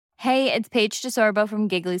Hey, it's Paige DeSorbo from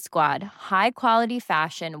Giggly Squad. High quality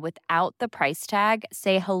fashion without the price tag.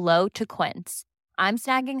 Say hello to Quince. I'm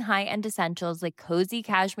snagging high-end essentials like cozy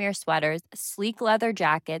cashmere sweaters, sleek leather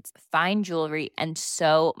jackets, fine jewelry, and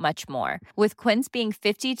so much more. With Quince being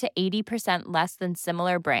 50 to 80% less than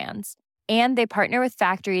similar brands. And they partner with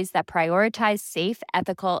factories that prioritize safe,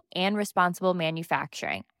 ethical, and responsible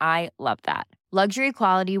manufacturing. I love that. Luxury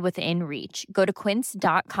quality within reach. Go to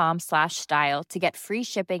quince.com/style to get free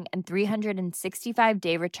shipping and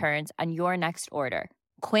 365-day returns on your next order.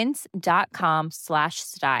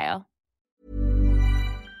 Quince.com/style.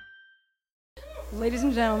 Ladies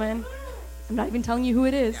and gentlemen, I'm not even telling you who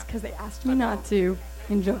it is because they asked me not to.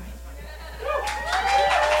 Enjoy.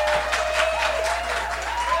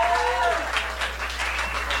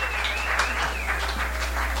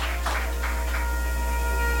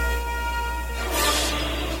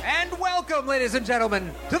 Welcome, ladies and gentlemen,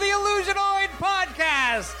 to the Illusionoid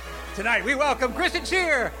Podcast. Tonight we welcome Kristen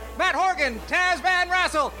Shear, Matt Horgan, Taz Van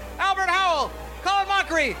Rassel, Albert Howell, Colin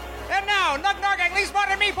Mockery, and now Nug Nargang, Lee Smart,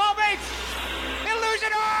 and me, Paul Bates.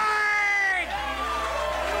 Illusionoid!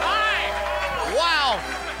 Hi! Wow!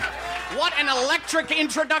 What an electric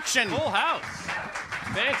introduction! Full house.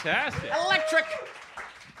 Fantastic.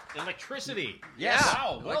 Electricity. Yes.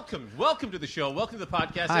 Wow. Welcome to the show. Welcome to the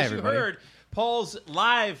podcast. Hi, As everybody. you heard, Paul's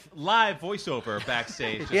live voiceover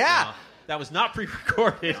backstage. Just Yeah. now. That was not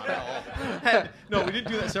pre-recorded. No, we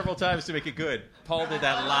didn't do that several times to make it good. Paul did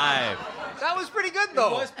that live. That was pretty good,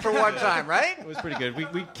 though, for one time, right? It was pretty good.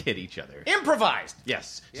 We kid each other. Improvised.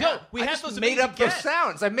 Yes. Yeah. So we I had just those made amazing up those guests.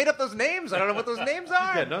 sounds. I made up those names. I don't know what those names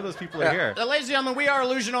are. Yeah, none of those people are here. Ladies and gentlemen, we are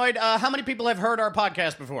Illusionoid. How many people have heard our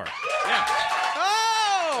podcast before? Yeah.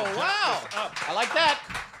 Oh, wow. I like that.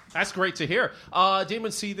 That's great to hear.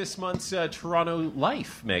 Didn't see this month's Toronto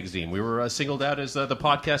Life magazine. We were singled out as the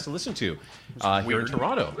podcast to listen to here in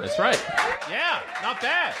Toronto. That's right. Yeah, not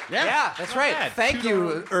bad. Yeah, that's right. bad. Thank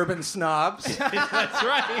you, urban snobs. That's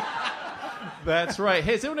right. That's right.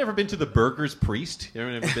 Hey, has anyone ever been to the Burger's Priest?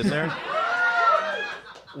 Anyone ever been there?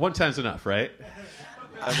 One time's enough, right?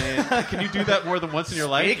 I mean, can you do that more than once in your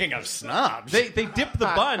life? Speaking of snobs. They dip the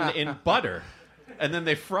bun in butter, and then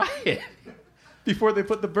they fry it before they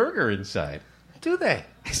put the burger inside. Do they?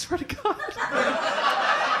 I swear to God.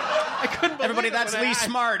 I couldn't believe Everybody, it that's when Lee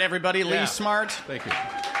Smart, everybody. Yeah. Lee Smart. Thank you.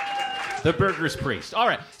 The Burger's Priest. All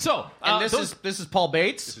right. So, And this is Paul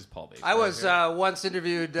Bates. This is Paul Bates. I was once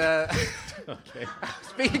interviewed. Okay.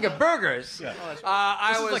 Speaking of burgers,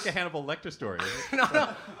 I This was is like a Hannibal Lecter story. Isn't it? no.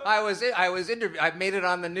 I was interviewed. I made it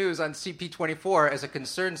on the news on CP24 as a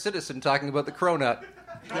concerned citizen talking about the cronut.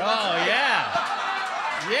 Oh, yeah.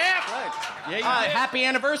 Yeah. Yeah, you did. Happy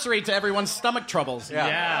anniversary to everyone's stomach troubles.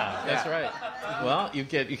 Yeah, that's right. Well, you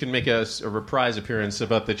can make a reprise appearance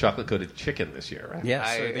about the chocolate-coated chicken this year, right?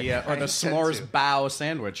 Yes, or I the intend s'mores to. bow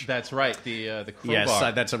sandwich. That's right. The crowbar. Yes,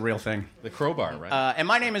 that's a real thing. The crowbar, right? And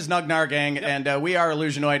my name is Nug Nargang, and we are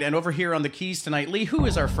Illusionoid. And over here on the keys tonight, Lee, who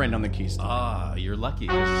is our friend on the keys tonight? You're lucky.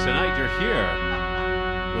 'Cause tonight you're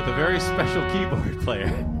here with a very special keyboard player,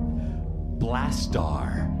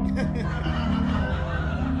 Blastar,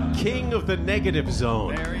 King of the Negative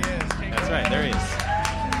Zone. There he is. That's right. There he is.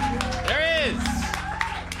 There he is.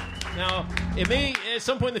 Now, it may at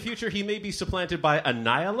some point in the future he may be supplanted by a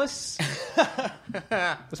nihilist.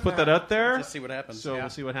 Let's put that out there. Let's see what happens. So Yeah. we'll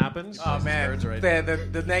see what happens. Oh man, Birds right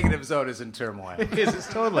the negative zone is in turmoil. It's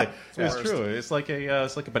totally. It's true. It's like a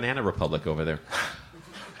banana republic over there.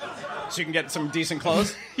 So you can get some decent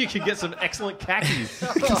clothes. You can get some excellent khakis.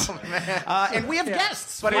 And we have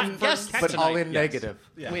guests. But We have guests all tonight. in negative.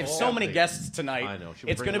 We have so many guests tonight. I know. Should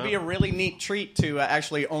we It's bring going to them be a out? really neat treat to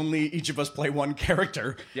actually only each of us play one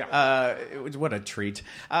character. Yeah. What a treat.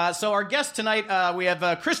 So our guest tonight, we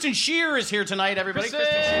have Kristen Shear is here tonight, everybody.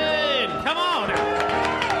 Kristen Shear, come on.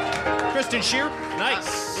 Kristen Shear.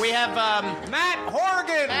 Nice. We have Matt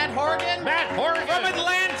Horgan. Matt Horgan. Matt Horgan from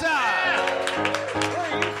Atlanta. Where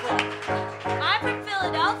are you from? I'm from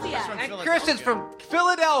Philadelphia. And Kristen's from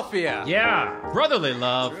Philadelphia. Yeah. Brotherly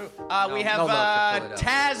love. We have no love for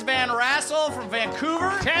Taz Van Rassel from Vancouver.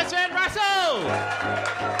 Taz Van Rassel.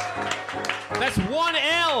 That's one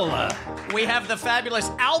L. We have the fabulous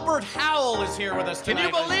Albert Howell is here with us Can tonight.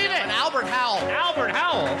 you believe it? And Albert Howell. Albert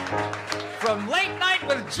Howell. From Late Night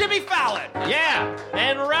with Jimmy Fallon. Yeah.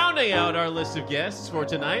 And rounding out our list of guests for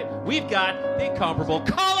tonight, we've got the incomparable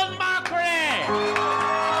Colin Mockery.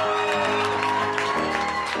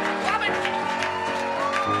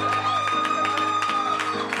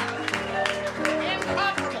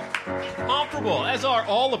 Incomparable, as are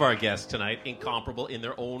all of our guests tonight, incomparable in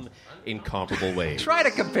their own incomparable ways. Try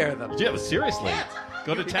to compare them. Yeah, but seriously.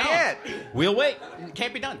 Go to town. can't. We'll wait. It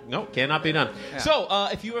can't be done. No, cannot be done. So,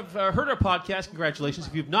 if you have heard our podcast, congratulations.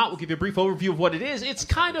 If you've not, we'll give you a brief overview of what it is. It's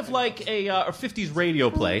kind of like a 50s radio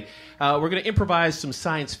play. We're going to improvise some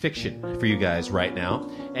science fiction for you guys right now,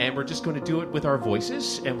 and we're just going to do it with our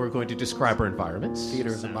voices, and we're going to describe our environments.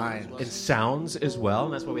 Theater of the mind. And sounds as well,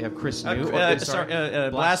 and that's why we have Chris New.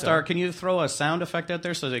 Blastar, can you throw a sound effect out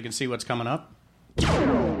there so they can see what's coming up?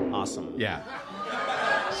 Awesome. Yeah.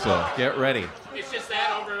 So, get ready. It's just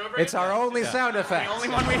that over and over. It's our only sound effect. The only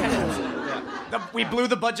one we have. We blew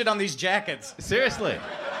the budget on these jackets. Seriously.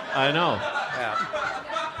 I know.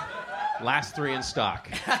 Last 3 in stock.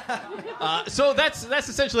 So that's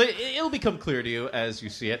essentially it'll become clear to you as you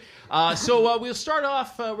see it. So we'll start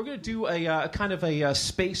off. We're going to do a kind of a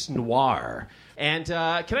space noir. And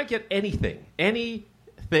can I get anything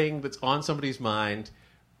that's on somebody's mind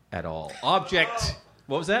at all? Object.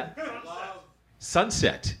 What was that?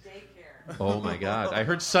 Sunset. Daycare. Oh my God! I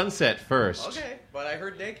heard sunset first. Okay, but I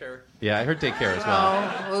heard daycare. Yeah, I heard daycare as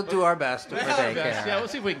well. We'll do our best with the daycare. Yeah, we'll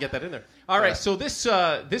see if we can get that in there. All right, so this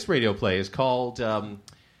radio play is called The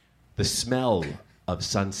Smell of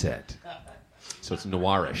Sunset. So it's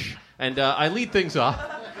noirish. And I lead things off.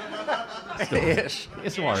 Ish.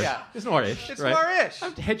 It's noirish. Yeah. It's noirish. It's right? noirish.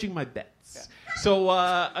 I'm hedging my bets. Yeah. So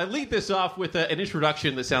I lead this off with an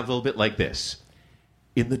introduction that sounds a little bit like this.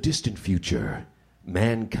 In the distant future,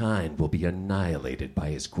 mankind will be annihilated by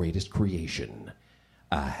his greatest creation,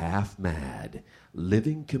 a half-mad,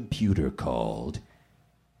 living computer called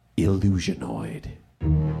Illusionoid.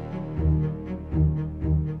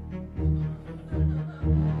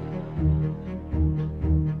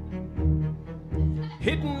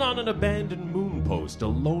 Hidden on an abandoned moon post, a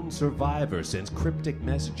lone survivor sends cryptic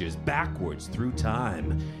messages backwards through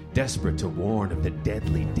time, desperate to warn of the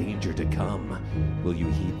deadly danger to come. Will you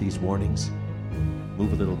heed these warnings?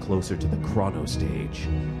 Move a little closer to the chrono stage.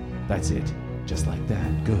 That's it. Just like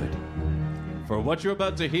that. Good. For what you're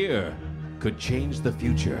about to hear could change the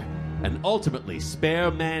future and ultimately spare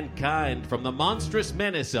mankind from the monstrous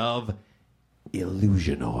menace of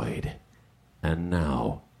Illusionoid. And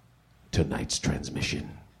now, tonight's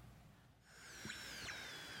transmission.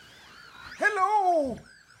 Hello!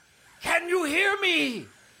 Can you hear me?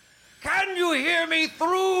 Can you hear me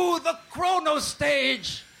through the chrono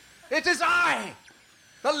stage? It is I,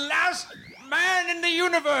 the last man in the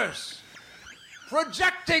universe,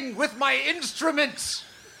 projecting with my instruments,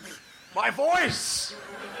 my voice,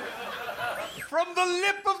 from the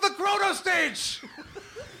lip of the chrono stage.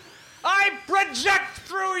 I project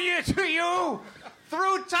through you to you,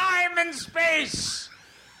 through time and space.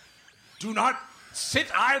 Do not sit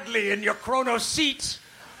idly in your chrono seat,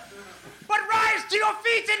 but rise to your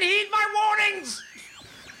feet and heed my warnings.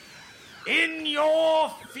 In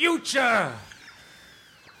your future,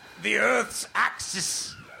 the Earth's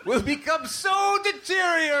axis will become so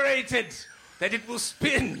deteriorated that it will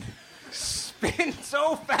spin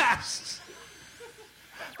so fast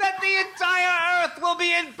that the entire Earth will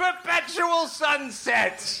be in perpetual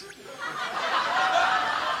sunset.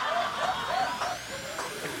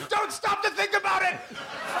 Don't stop to think about it!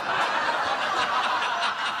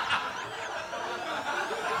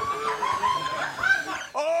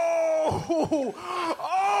 Oh,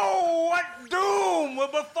 what doom will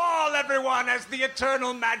befall everyone as the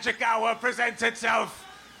eternal magic hour presents itself.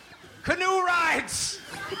 Canoe rides!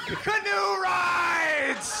 Canoe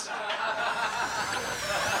rides!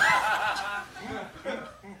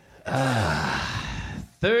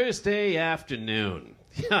 Thursday afternoon.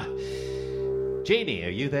 Janie, are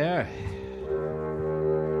you there?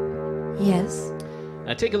 Yes.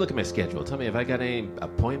 Take a look at my schedule. Tell me if I got any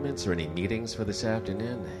appointments or any meetings for this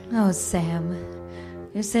afternoon. Oh, Sam,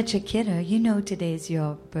 you're such a kidder. You know today's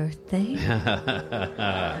your birthday.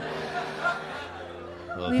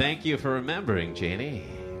 Well, thank you for remembering, Janie.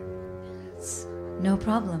 It's no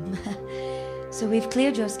problem. So we've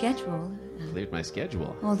cleared your schedule. Cleared my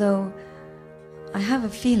schedule. Although I have a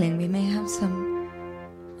feeling we may have some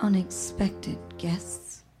unexpected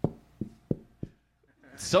guests.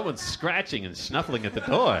 Someone's scratching and snuffling at the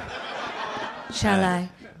door. Shall I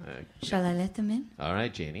let them in? All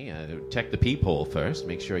right, Janie. Check the peephole first.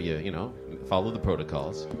 Make sure you follow the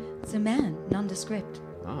protocols. It's a man, nondescript.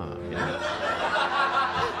 Ah, yeah.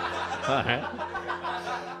 All right.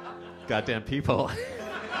 Goddamn peephole.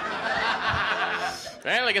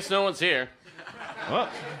 Well, I guess no one's here.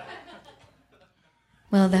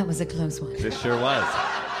 Well, that was a close one. This sure was.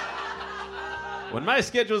 When my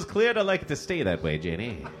schedule's cleared, I like it to stay that way,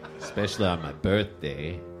 Janie. Especially on my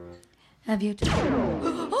birthday. Have you...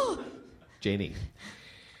 Janie.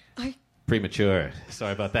 Premature.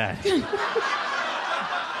 Sorry about that.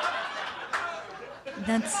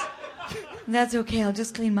 That's okay. I'll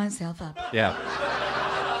just clean myself up. Yeah.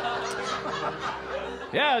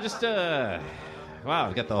 Yeah, just, wow,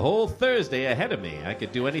 I've got the whole Thursday ahead of me. I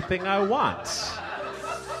could do anything I want.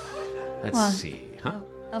 Let's see, huh?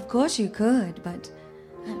 Of course you could, but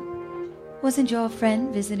wasn't your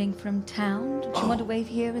friend visiting from town? Don't you want to wait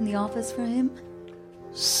here in the office for him?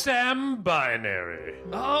 Sam Binary.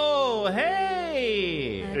 Oh,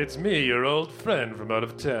 hey! It's me, your old friend from out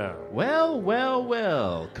of town.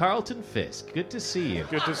 Well. Carlton Fisk, good to see you.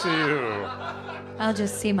 Good to see you. I'll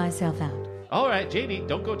just see myself out. All right, Janie,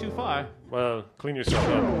 don't go too far. Well, clean yourself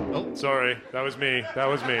up. Oh, sorry. That was me.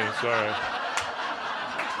 Sorry.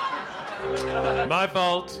 My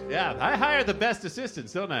fault. Yeah, I hire the best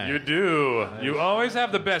assistants, don't I? You do. You always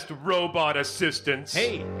have the best robot assistants.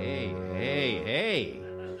 Hey.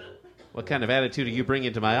 What kind of attitude do you bring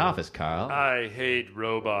into my office, Carl? I hate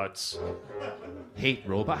robots. Hate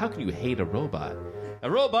robot? How can you hate a robot? A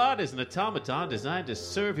robot is an automaton designed to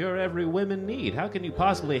serve your every whim and need. How can you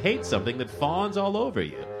possibly hate something that fawns all over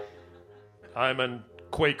you? I'm a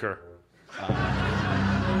Quaker.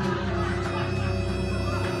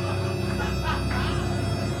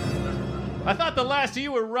 I thought the last of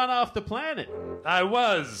you were run off the planet. I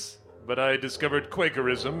was, but I discovered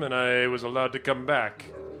Quakerism and I was allowed to come back.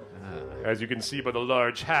 As you can see by the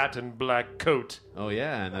large hat and black coat. Oh,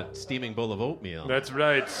 yeah, and that steaming bowl of oatmeal. That's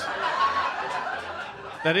right.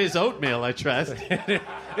 That is oatmeal, I trust.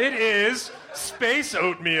 It is space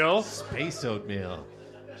oatmeal. Space oatmeal.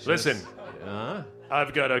 Listen,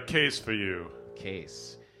 I've got a case for you.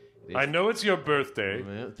 Case. I know it's your birthday.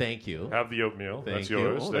 Well, thank you. Have the oatmeal. Thank That's you.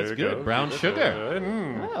 yours. Oh, there that's you good. go. Brown sugar.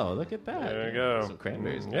 Mm. Oh, look at that. There you go. Some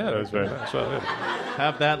cranberries. Yeah, that's very nice. Well,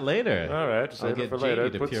 Have that later. all right. I'll Save get it for Jamie later.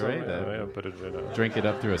 to Put puree some, that. yeah, put it in a... Drink it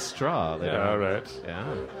up through a straw later. Yeah, all right.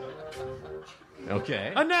 Yeah.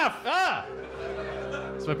 Okay. Enough!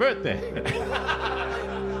 It's my birthday.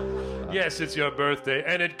 Yes, it's your birthday,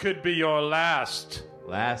 and it could be your last.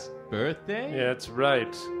 Last birthday? Yeah, that's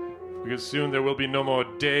right. Because soon there will be no more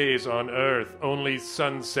days on Earth, only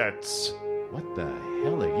sunsets. What the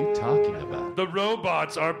hell are you talking about? The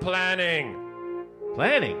robots are planning.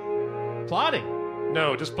 Planning? Plotting?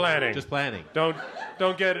 No, just planning. Just planning. Don't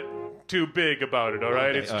get too big about it, all right?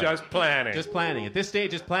 Okay, It's all right. just planning. Just planning. At this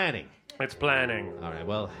stage, it's planning. It's planning. All right,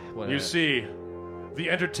 well... You see, the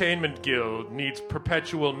Entertainment Guild needs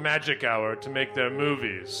perpetual magic hour to make their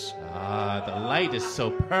movies. the light is so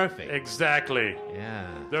perfect. Exactly. Yeah.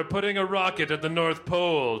 They're putting a rocket at the North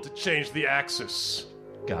Pole to change the axis.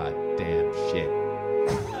 Goddamn shit.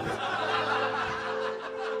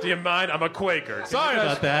 Do you mind? I'm a Quaker. Can Sorry you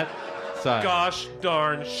guys about that. Sorry. Gosh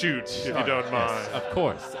darn shoot, if you don't mind. Yes, of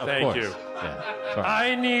course. Of Thank course. you. Yeah, sorry.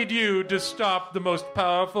 I need you to stop the most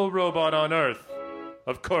powerful robot on Earth.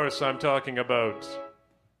 Of course, I'm talking about...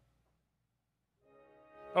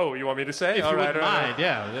 Oh, you want me to say? If All you right, wouldn't all right. mind,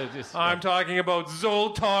 yeah. Just, I'm talking about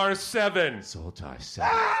Zoltar 7. Zoltar 7.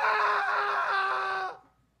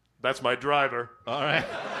 That's my driver. All right.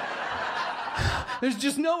 There's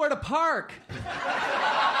just nowhere to park.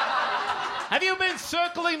 Have you been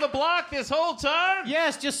circling the block this whole time?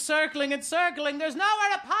 Yes, just circling and circling. There's nowhere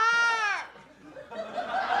to park.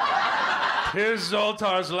 Here's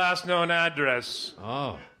Zoltar's last known address.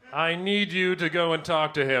 Oh. I need you to go and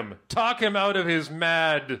talk to him. Talk him out of his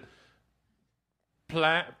mad...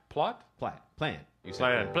 Plot? Plan. You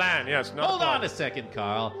said Plan, yes. Not Hold plot. on a second,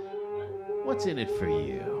 Carl. What's in it for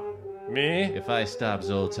you? Me? If I stop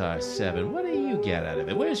Zoltar 7, what do you get out of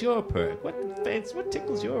it? Where's your perk? What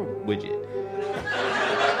tickles your widget?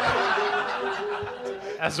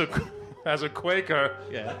 As a Quaker,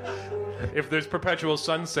 Yeah. if there's perpetual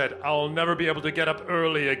sunset, I'll never be able to get up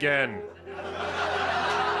early again.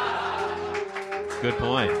 Good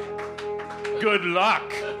point. Good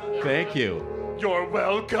luck. Thank you. You're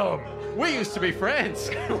welcome. We used to be friends.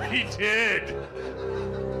 We did.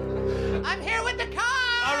 I'm here with the car.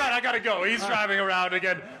 All right, I gotta go. He's driving around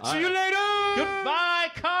again. See you later. Goodbye,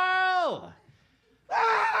 Carl.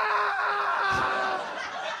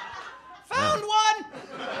 Found one.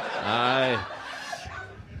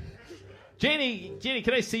 Janie,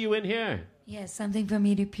 can I see you in here? Yes, something for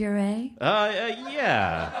me to puree?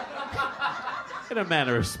 Yeah. In a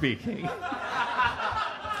manner of speaking.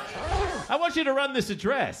 I want you to run this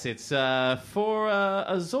address. It's for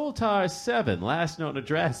a Zoltar 7, last known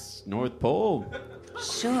address, North Pole.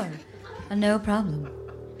 Sure. No problem.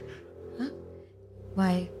 Huh?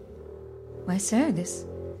 Why, sir, this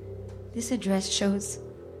address shows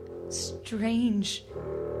strange,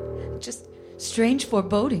 just strange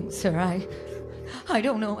foreboding, sir. I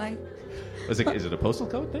don't know. Is it a postal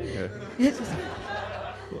code thing? Or?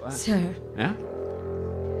 Sir, Yeah?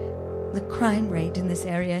 The crime rate in this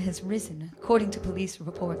area has risen, according to police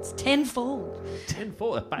reports, tenfold.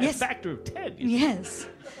 Tenfold? By Yes. a factor of 10? Yes.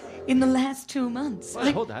 In the last 2 months.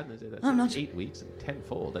 Well, hold on. That's I'm not 8 weeks and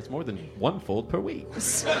tenfold. That's more than one-fold per week.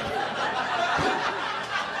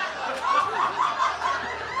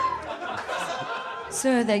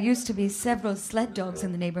 Sir, there used to be several sled dogs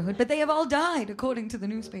in the neighborhood, but they have all died, according to the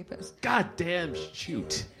newspapers. Goddamn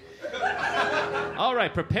shoot. All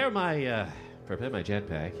right, prepare my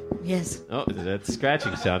jetpack. Yes. Oh, that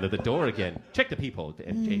scratching sound at the door again. Check the peephole.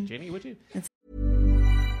 Jamie, would you?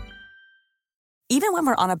 Even when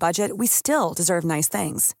we're on a budget, we still deserve nice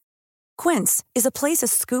things. Quince is a place to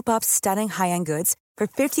scoop up stunning high-end goods for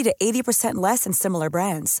 50 to 80% less than similar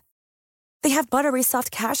brands. They have buttery soft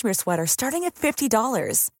cashmere sweaters starting at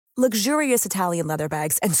 $50, luxurious Italian leather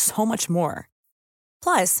bags, and so much more.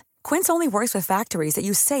 Plus, Quince only works with factories that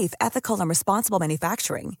use safe, ethical, and responsible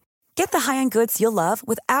manufacturing. Get the high-end goods you'll love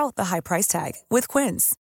without the high price tag with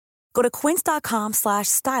Quince. Go to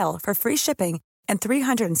quince.com/style for free shipping and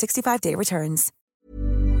 365-day returns.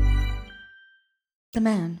 The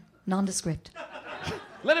man, nondescript.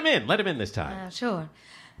 Let him in this time. Sure.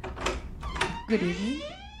 Good evening.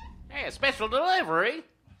 Hey, a special delivery.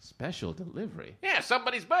 Special delivery? Yeah,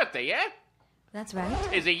 somebody's birthday, yeah? That's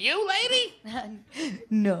right. Is it you, lady?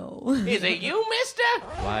 No. Is it you, mister?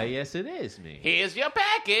 Why, yes, it is me. Here's your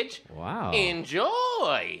package. Wow.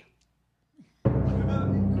 Enjoy.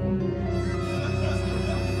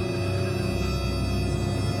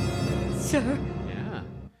 Sir, Yeah.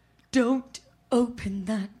 don't open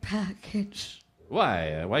that package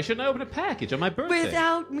Why? Why shouldn't I open a package on my birthday?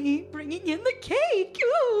 without me bringing in the cake.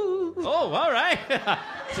 Ooh. Oh, all right.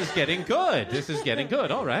 This is getting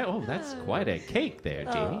good. All right. Oh, that's quite a cake there,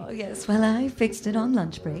 Jamie. Oh, yes. Well, I fixed it on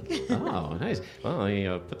lunch break. Oh, nice. Well,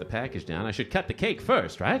 you put the package down. I should cut the cake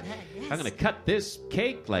first, right? Yes. I'm going to cut this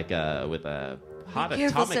cake with a hot Be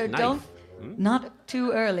careful, atomic sir. knife. Don't. Not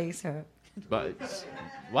too early, sir. But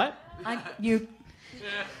what?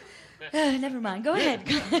 Never mind. Go ahead.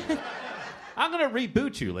 I'm going to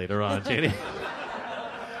reboot you later on, Jamie.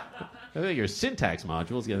 I think your syntax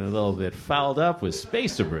module's getting a little bit fouled up with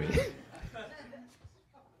space debris.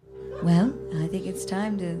 Well, I think it's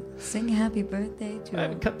time to sing happy birthday to... I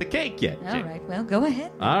haven't cut the cake yet. All right. Well, go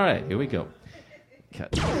ahead. All right, here we go. Cut.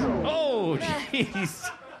 Oh, jeez.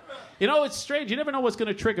 You know, it's strange. You never know what's going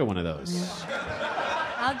to trigger one of those.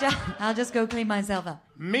 I'll just go clean myself up.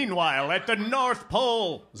 Meanwhile, at the North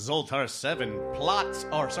Pole, Zoltar 7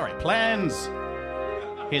 plans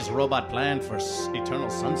his robot plan for eternal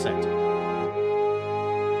sunset.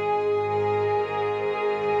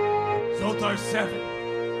 Zoltar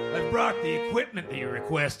 7, I've brought the equipment that you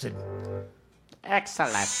requested.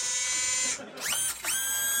 Excellent. Is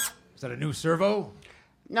that a new servo?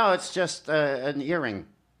 No, it's just an earring.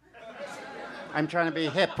 I'm trying to be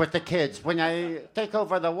hip with the kids. When I take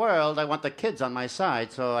over the world, I want the kids on my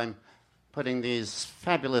side, so I'm putting these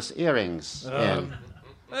fabulous earrings in.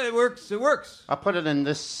 It works. I'll put it in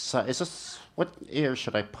this... is this... What ear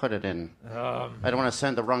should I put it in? I don't want to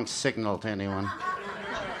send the wrong signal to anyone.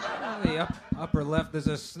 On the upper left, there's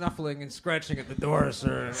a snuffling and scratching at the door,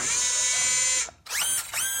 sir.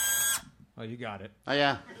 Oh, you got it. Oh,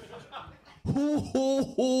 yeah. Ho, ho,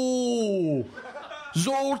 ho!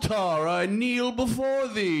 Zoltar, I kneel before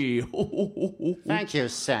thee. Thank you,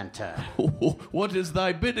 Santa. What is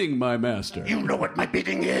thy bidding, my master? You know what my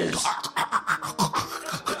bidding is.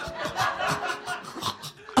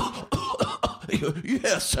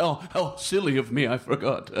 Yes, how silly of me, I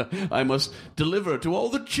forgot. I must deliver to all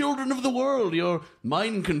the children of the world your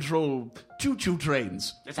mind control choo-choo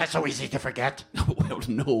trains. Is that so easy to forget? Well,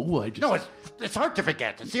 no, I just... No, it's hard to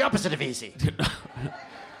forget. It's the opposite of easy.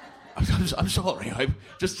 I'm sorry. I'm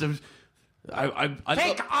just...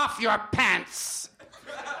 Take off your pants!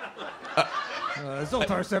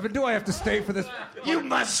 Zoltar 7, do I have to stay for this? You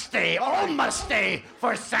must stay. All must stay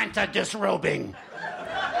for Santa disrobing.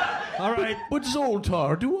 All right. But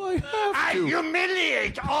Zoltar, do I have I to?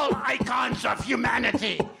 humiliate all icons of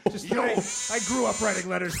humanity. I grew up writing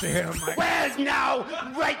letters to him. Well, now,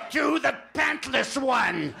 write to the pantless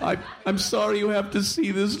one. I'm sorry you have to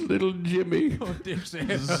see this little Jimmy. Oh, dear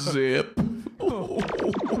Santa. Zip. Well,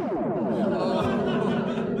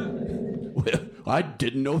 I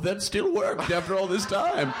didn't know that still worked after all this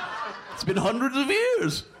time. It's been hundreds of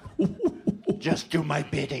years. Just do my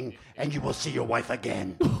bidding, and you will see your wife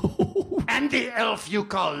again. And the elf you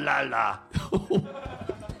call Lala.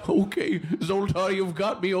 Okay, Zoltar, you've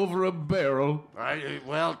got me over a barrel.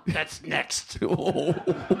 Well, that's next.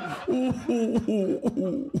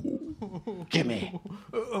 Jimmy.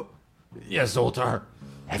 Yes, Zoltar.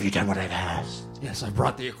 Have you done what I've asked? Yes, I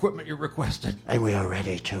brought the equipment you requested. And we are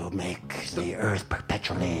ready to make the Earth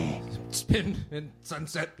perpetually spin in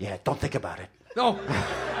sunset. Yeah, don't think about it. No,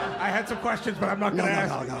 I had some questions, but I'm not going to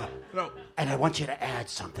ask. No. And I want you to add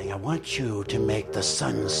something. I want you to make the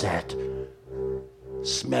sunset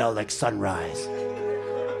smell like sunrise.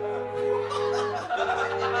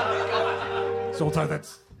 Zoltar,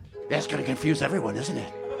 that's going to confuse everyone, isn't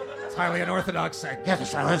it? It's highly unorthodox. Yeah, the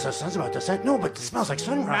sun's about to set. No, but it smells like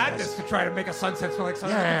sunrise. Madness to try to make a sunset smell like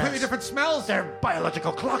sunrise. Yes. Completely different smells. Their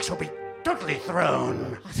biological clocks will be totally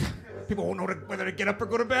thrown. People won't know whether to get up or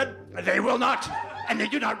go to bed. They will not. And they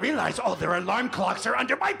do not realize all their alarm clocks are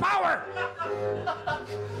under my power.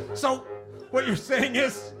 So, what you're saying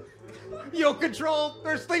is, you'll control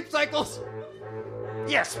their sleep cycles?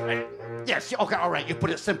 Yes. Yes. Okay, all right, you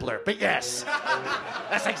put it simpler, but yes.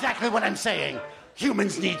 That's exactly what I'm saying.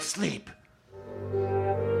 Humans need sleep.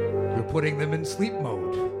 You're putting them in sleep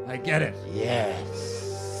mode. I get it.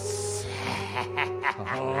 Yes.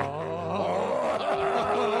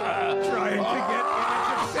 Trying to get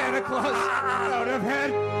image of Santa Claus out of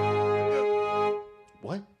head.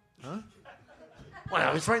 What? Huh? Well,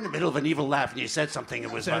 I was right in the middle of an evil laugh, and you said something.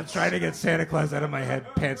 It was trying to get Santa Claus out of my head,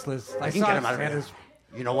 pantsless. I can get him out of here.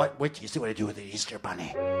 You know what? Wait till you see what I do with the Easter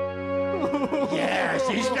Bunny. Yes,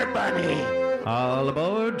 Easter Bunny. All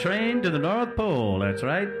aboard, train to the North Pole. That's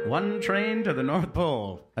right. One train to the North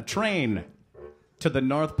Pole. A train to the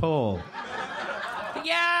North Pole.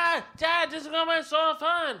 Yeah, Dad, this is going to be so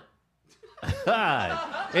fun.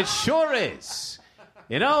 It sure is.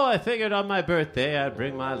 You know, I figured on my birthday I'd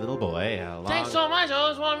bring my little boy along. Thanks so much. I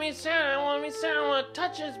always want to meet Santa. I want to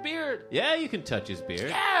touch his beard. Yeah, you can touch his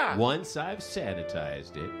beard. Yeah. Once I've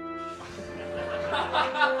sanitized it.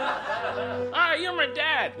 Ah, you're my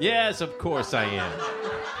dad. Yes, of course I am.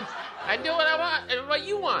 I do what I want and what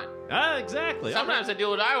you want. Exactly. Sometimes I do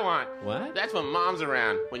what I want. What? That's when Mom's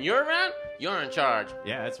around. When you're around, you're in charge.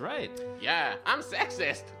 Yeah, that's right. Yeah, I'm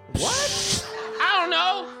sexist. What? I don't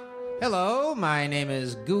know. Hello, my name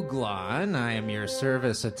is Googlon. I am your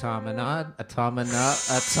service automaton.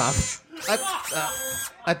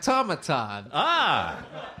 Ah.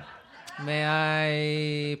 May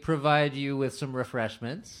I provide you with some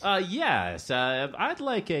refreshments? Yes. I'd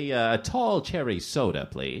like a tall cherry soda,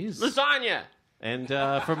 please. Lasagna. And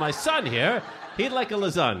for my son here, he'd like a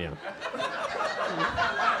lasagna.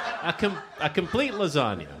 A complete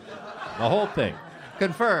lasagna. The whole thing.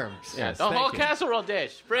 Confirmed. Yes, the whole casserole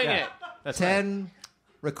dish. Bring it. That's 10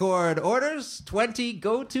 record orders, 20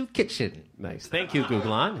 go to kitchen. Nice. Thank you,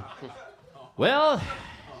 Googlon. Well,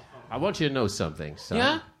 I want you to know something, son.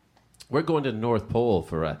 Yeah? We're going to the North Pole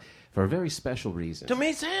for a very special reason. To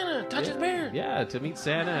meet Santa, touch his beard. Yeah, to meet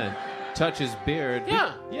Santa and touch his beard.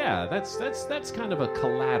 Yeah. That's kind of a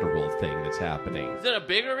collateral thing that's happening. Is it a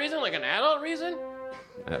bigger reason, like an adult reason?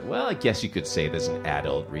 Well, I guess you could say there's an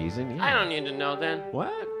adult reason. Yeah. I don't need to know then.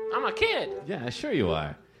 What? I'm a kid. Yeah, sure you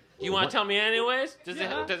are. You want to tell me anyways? Does it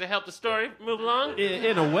help the story move along?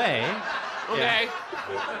 In a way. Okay.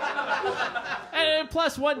 Yeah. And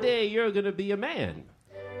plus, one day you're going to be a man.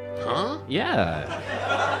 Huh? Yeah.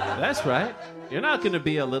 That's right. You're not going to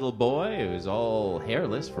be a little boy who's all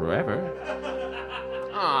hairless forever.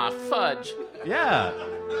 Aw, fudge. Yeah.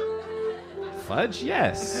 Fudge,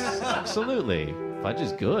 yes. Absolutely. Fudge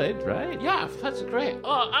is good, right? Yeah, fudge is great.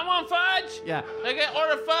 Oh, I want fudge. Yeah. I get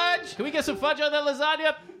order fudge. Can we get some fudge on that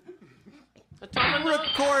lasagna?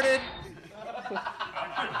 Recorded.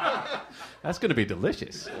 That's going to be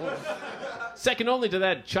delicious. Second only to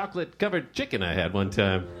that chocolate-covered chicken I had one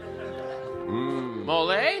time.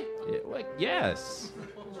 Mole? Yes.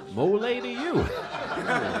 Mole to you.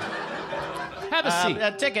 Have a seat.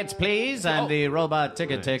 Tickets, please. I'm the robot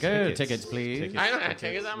ticket taker. Tickets, please. I don't have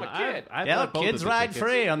tickets. I'm a kid. Kids ride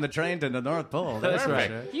free on the train to the North Pole. That's right.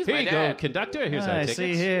 He's Here my you dad. go, conductor. Here's our I tickets.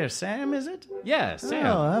 see here. Sam, is it? Yeah, Sam.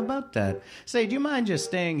 Oh, how about that? Say, do you mind just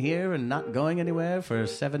staying here and not going anywhere for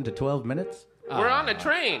 7 to 12 minutes? We're on a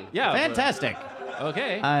train. Yeah. Fantastic.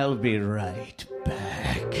 Okay. I'll be right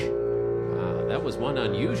back. Wow, that was one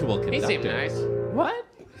unusual conductor. He seemed nice. What?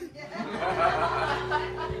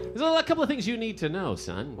 There's a couple of things you need to know,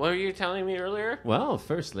 son. What were you telling me earlier? Well,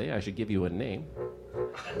 firstly, I should give you a name.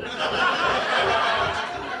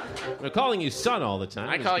 We're calling you son all the time.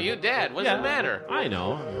 I call you dad. What does it matter? I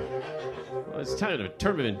know. Well, it's kind of a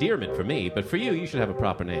term of endearment for me, but for you, you should have a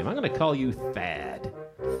proper name. I'm going to call you Thad.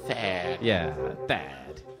 Thad. Yeah,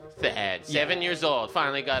 Thad. Thad. 7 years old.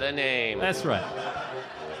 Finally got a name. That's right.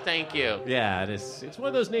 Thank you. Yeah, it's one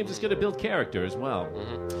of those names that's going to build character as well.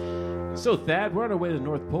 Mm-hmm. So, Thad, we're on our way to the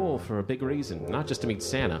North Pole for a big reason. Not just to meet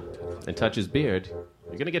Santa and touch his beard.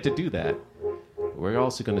 You're going to get to do that. we're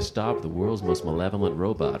also going to stop the world's most malevolent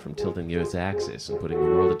robot from tilting the Earth's axis and putting the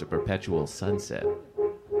world into perpetual sunset.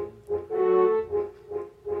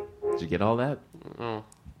 Did you get all that? Oh.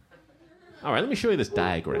 All right, let me show you this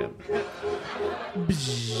diagram.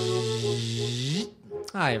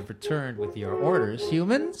 I have returned with your orders,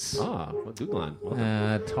 humans. Ah, well,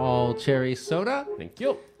 Duglan. Tall cherry soda. Thank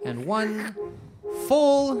you. And one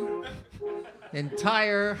full,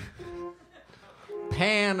 entire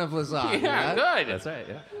pan of lasagna. Yeah, good. That's right,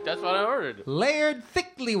 yeah. That's what I ordered. Layered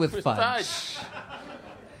thickly with fudge.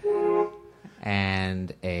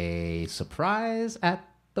 And a surprise at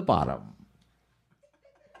the bottom.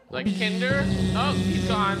 Like Kinder? Oh, he's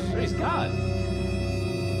gone. Praise God.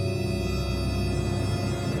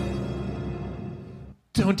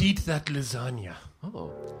 Don't eat that lasagna.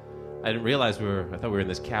 Oh. I didn't realize I thought we were in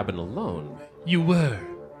this cabin alone. You were.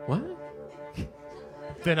 What?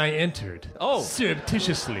 Then I entered. Oh.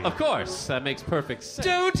 Surreptitiously. Of course. That makes perfect sense.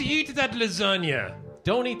 Don't eat that lasagna.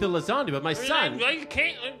 Don't eat the lasagna, but my son... I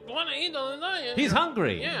can't want to eat the lasagna. He's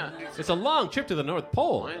hungry. Yeah. It's a long trip to the North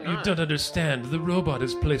Pole. You don't understand. The robot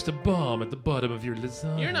has placed a bomb at the bottom of your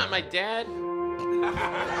lasagna. You're not my dad.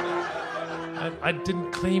 I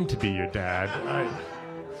didn't claim to be your dad.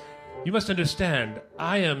 You must understand,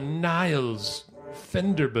 I am Niles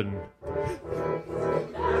Fenderman.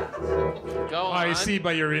 Go on. I see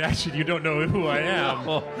by your reaction you don't know who I am.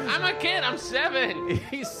 I'm a kid. I'm 7.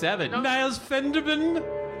 He's 7. Niles Fenderman,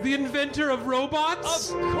 the inventor of robots?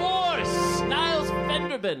 Of course! Niles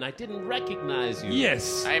Fenderman. I didn't recognize you.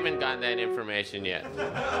 Yes. I haven't gotten that information yet.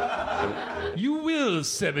 You will,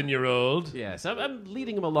 7-year-old. Yes, I'm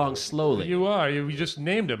leading him along slowly. You are. You just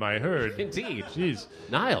named him, I heard. Indeed. Jeez.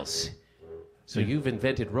 Niles, so you've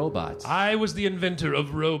invented robots. I was the inventor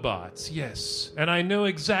of robots, yes. And I know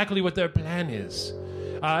exactly what their plan is.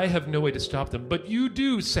 I have no way to stop them, but you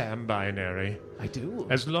do, Sam Binary. I do.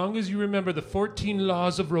 As long as you remember the 14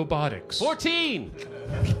 laws of robotics. 14!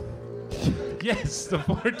 Yes, the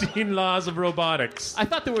 14 laws of robotics. I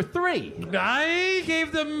thought there were 3. I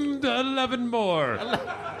gave them 11 more.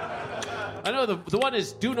 I know the one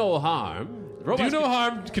is do no harm. Robots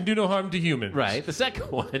can do no harm to humans. Right. The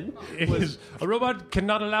second one is a robot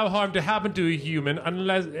cannot allow harm to happen to a human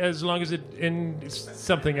as long as it in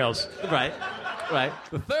something else. Right. Right.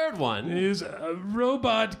 The third one is a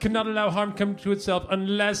robot cannot allow harm come to itself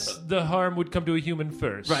unless the harm would come to a human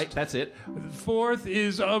first. Right. That's it. Fourth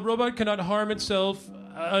is a robot cannot harm itself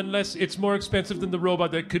unless it's more expensive than the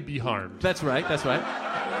robot that could be harmed. That's right. That's right.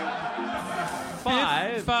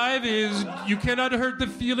 5 is you cannot hurt the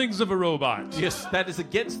feelings of a robot. Yes, that is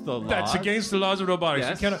against the law. That's against the laws of robotics.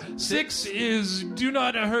 Yes. You cannot. 6 is do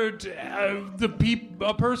not hurt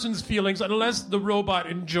a person's feelings unless the robot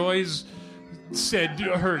enjoys said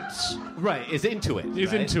hurts. Right, is into it.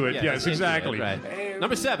 Is right? into it, yes, exactly. It, right.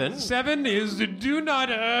 Number 7. 7 is do not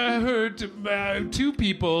hurt 2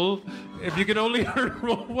 people if you can only hurt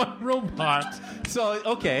one robot. So,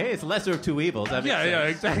 okay, it's lesser of 2 evils. That makes sense. Yeah,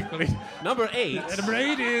 exactly. Number 8. And number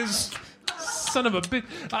 8 is son of a bitch.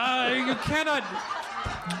 You cannot.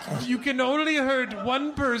 You can only hurt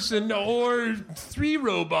 1 person or 3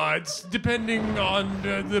 robots, depending on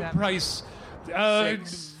the price.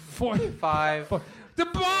 6. 4, 5. 4. The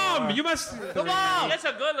bomb! You must. The bomb! That's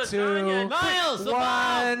a good lasagna. 2. Niles, the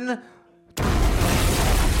bomb! 1.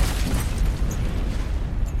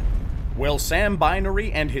 Will Sam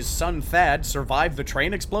Binary and his son Thad survive the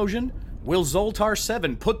train explosion? Will Zoltar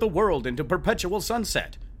 7 put the world into perpetual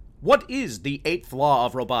sunset? What is the 8th law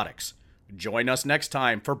of robotics? Join us next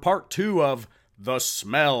time for part 2 of The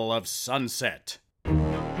Smell of Sunset.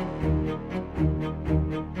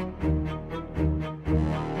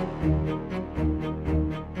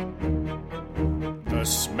 The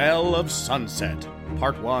Smell of Sunset,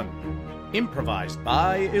 Part 1. Improvised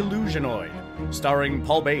by Illusionoid, starring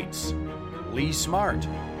Paul Bates, Lee Smart,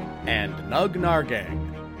 and Nug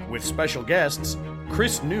Nargang, with special guests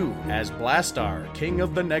Chris New as Blastar, King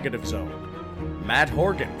of the Negative Zone, Matt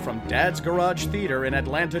Horgan from Dad's Garage Theater in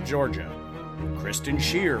Atlanta, Georgia, Kristen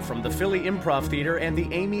Shear from the Philly Improv Theater and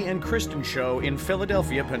the Amy and Kristen Show in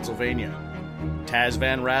Philadelphia, Pennsylvania, Taz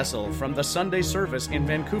Van Rassel from the Sunday Service in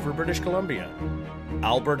Vancouver, British Columbia,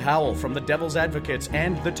 Albert Howell from The Devil's Advocates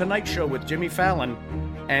and The Tonight Show with Jimmy Fallon,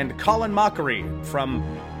 and Colin Mockery from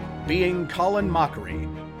Being Colin Mockery.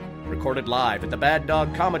 Recorded live at the Bad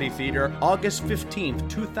Dog Comedy Theatre, August 15th,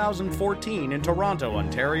 2014 in Toronto,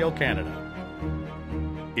 Ontario, Canada.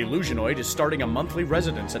 Illusionoid is starting a monthly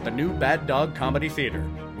residence at the new Bad Dog Comedy Theatre.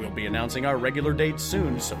 We'll be announcing our regular dates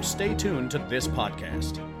soon, so stay tuned to this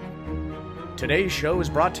podcast. Today's show is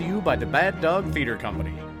brought to you by the Bad Dog Theatre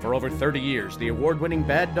Company, For over 30 years, the award-winning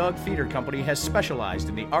Bad Dog Theater Company has specialized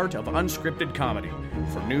in the art of unscripted comedy.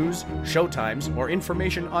 For news, showtimes, or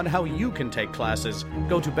information on how you can take classes,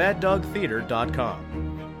 go to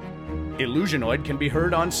baddogtheater.com. Illusionoid can be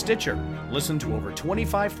heard on Stitcher. Listen to over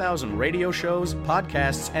 25,000 radio shows,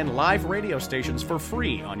 podcasts, and live radio stations for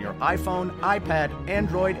free on your iPhone, iPad,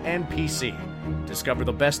 Android, and PC. Discover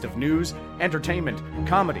the best of news, entertainment,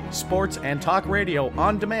 comedy, sports, and talk radio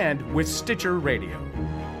on demand with Stitcher Radio.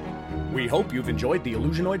 We hope you've enjoyed the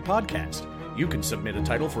Illusionoid podcast. You can submit a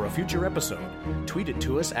title for a future episode. Tweet it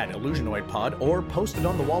to us at IllusionoidPod or post it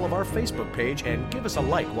on the wall of our Facebook page and give us a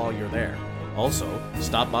like while you're there. Also,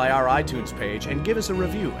 stop by our iTunes page and give us a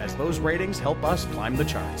review, as those ratings help us climb the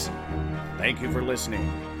charts. Thank you for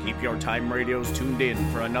listening. Keep your time radios tuned in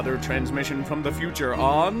for another transmission from the future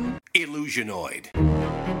on Illusionoid.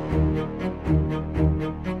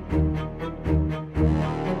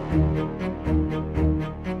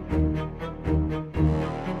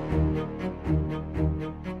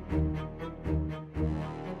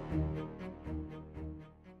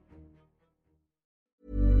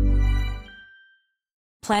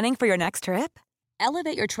 Planning for your next trip?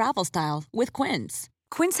 Elevate your travel style with Quince.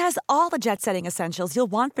 Quince has all the jet-setting essentials you'll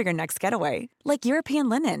want for your next getaway, like European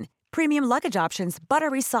linen, premium luggage options,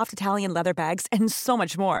 buttery soft Italian leather bags, and so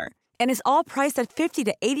much more. And is all priced at 50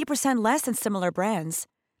 to 80% less than similar brands.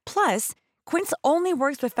 Plus, Quince only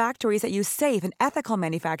works with factories that use safe and ethical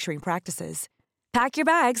manufacturing practices. Pack your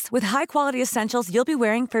bags with high-quality essentials you'll be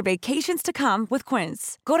wearing for vacations to come with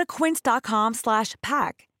Quince. Go to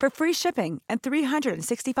quince.com/pack for free shipping and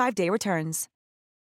 365-day returns.